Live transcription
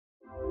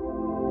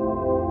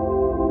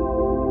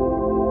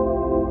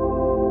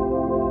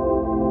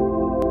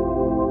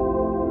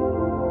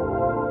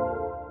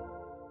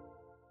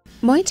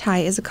Muay Thai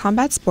is a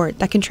combat sport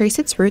that can trace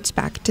its roots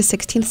back to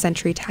 16th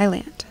century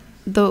Thailand.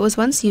 Though it was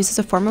once used as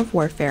a form of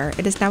warfare,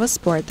 it is now a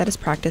sport that is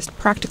practiced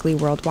practically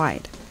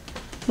worldwide.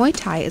 Muay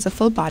Thai is a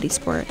full-body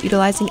sport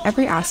utilizing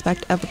every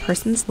aspect of a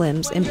person's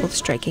limbs in both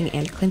striking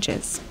and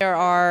clinches. There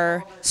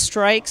are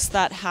strikes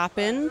that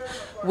happen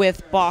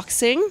with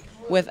boxing,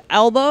 with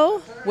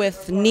elbow,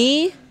 with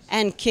knee,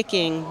 and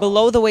kicking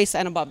below the waist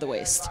and above the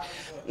waist.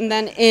 And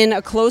then in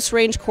a close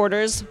range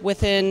quarters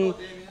within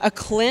a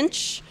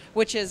clinch,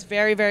 which is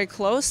very, very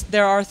close,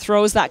 there are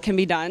throws that can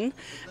be done,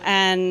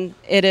 and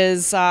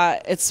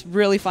it's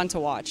really fun to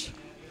watch.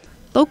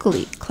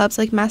 Locally, clubs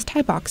like Mass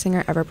Thai Boxing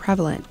are ever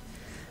prevalent.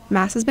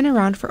 Mass has been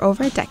around for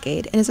over a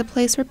decade and is a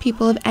place where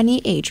people of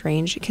any age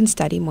range can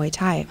study Muay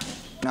Thai.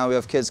 Now we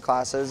have kids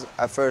classes.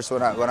 At first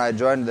when I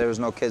joined, there was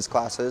no kids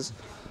classes.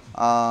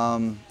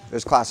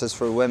 There's classes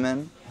for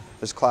women,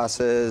 there's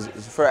classes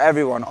for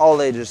everyone,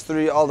 all ages,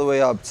 3 all the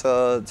way up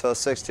to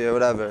 60 or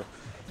whatever.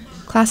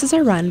 Classes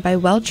are run by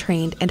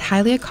well-trained and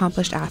highly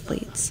accomplished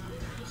athletes.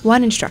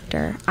 One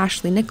instructor,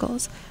 Ashley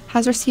Nichols,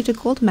 has received a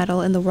gold medal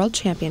in the World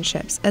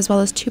Championships as well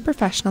as 2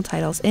 professional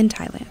titles in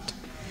Thailand.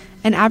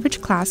 An average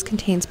class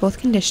contains both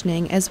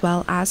conditioning as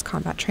well as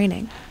combat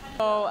training.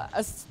 So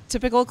a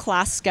typical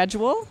class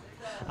schedule,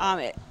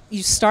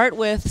 you start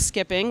with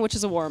skipping, which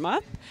is a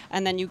warm-up,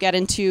 and then you get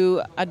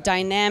into a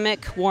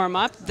dynamic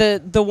warm-up.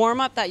 The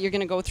warm-up that you're going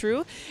to go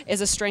through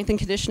is a strength and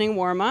conditioning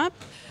warm-up,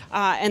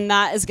 and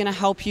that is going to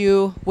help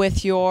you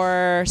with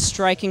your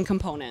striking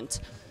component.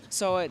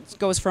 So it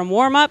goes from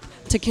warm-up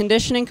to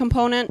conditioning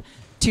component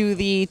to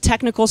the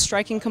technical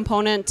striking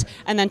component,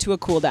 and then to a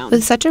cool down.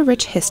 With such a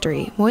rich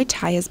history, Muay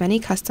Thai has many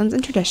customs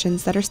and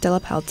traditions that are still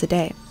upheld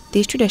today.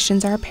 These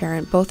traditions are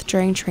apparent both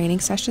during training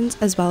sessions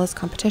as well as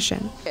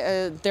competition.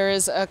 There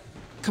is a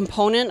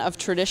component of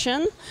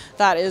tradition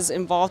that is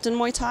involved in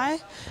Muay Thai,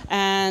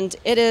 and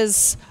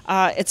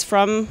it's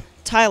from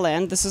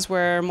Thailand. This is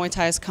where Muay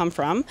Thai has come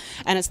from,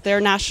 and it's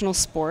their national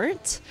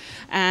sport,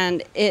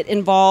 and it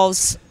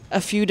involves a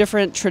few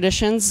different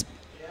traditions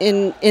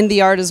in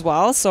the art as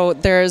well. So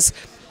there's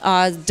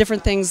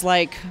different things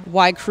like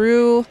Wai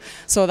Crew,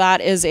 so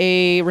that is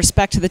a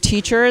respect to the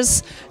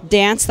teachers,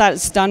 dance that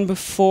is done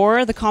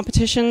before the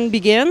competition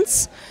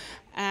begins,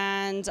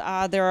 and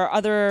there are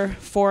other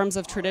forms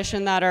of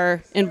tradition that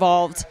are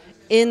involved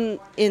in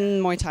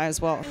Muay Thai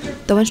as well.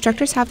 Though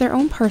instructors have their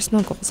own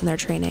personal goals in their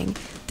training,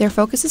 their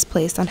focus is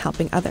placed on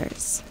helping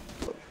others.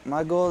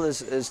 My goal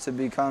is to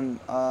become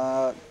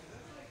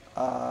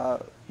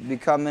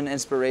an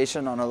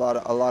inspiration on a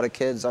lot of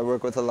kids. I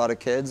work with a lot of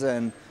kids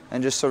and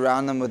just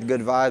surround them with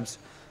good vibes.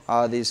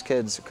 These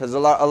kids, because a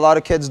lot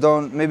of kids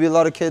don't. Maybe a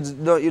lot of kids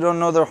don't. You don't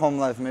know their home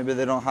life. Maybe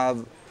they don't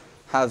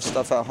have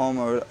stuff at home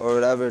or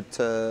whatever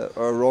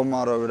or a role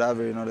model or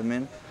whatever. You know what I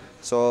mean?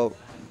 So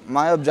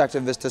my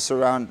objective is to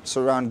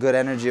surround good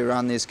energy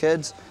around these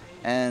kids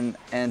and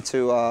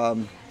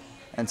to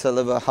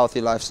live a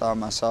healthy lifestyle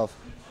myself.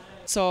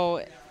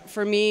 So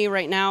for me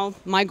right now,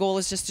 my goal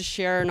is just to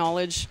share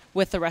knowledge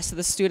with the rest of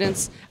the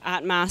students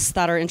at Mass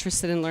that are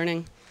interested in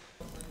learning.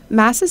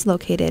 Mass is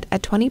located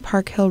at 20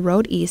 Park Hill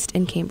Road East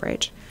in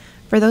Cambridge.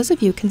 For those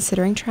of you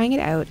considering trying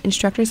it out,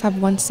 instructors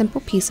have one simple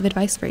piece of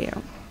advice for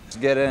you. Just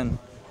get in.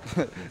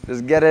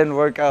 Just get in,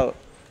 work out.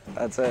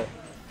 That's it.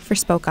 For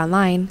Spoke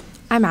Online,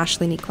 I'm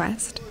Ashley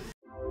Nequest.